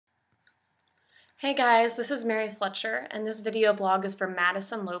Hey guys, this is Mary Fletcher, and this video blog is for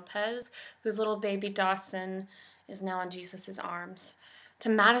Madison Lopez, whose little baby Dawson is now in Jesus' arms. To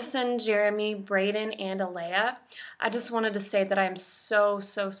Madison, Jeremy, Braden, and Alea, I just wanted to say that I am so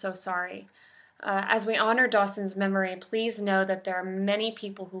sorry. As we honor Dawson's memory, please know that there are many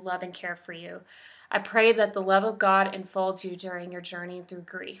people who love and care for you. I pray that the love of God enfolds you during your journey through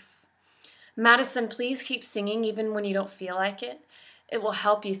grief. Madison, please keep singing even when you don't feel like it. It will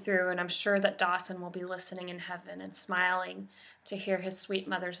help you through, and I'm sure that Dawson will be listening in heaven and smiling to hear his sweet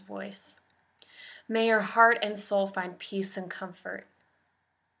mother's voice. May your heart and soul find peace and comfort.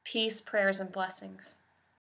 Peace, prayers, and blessings.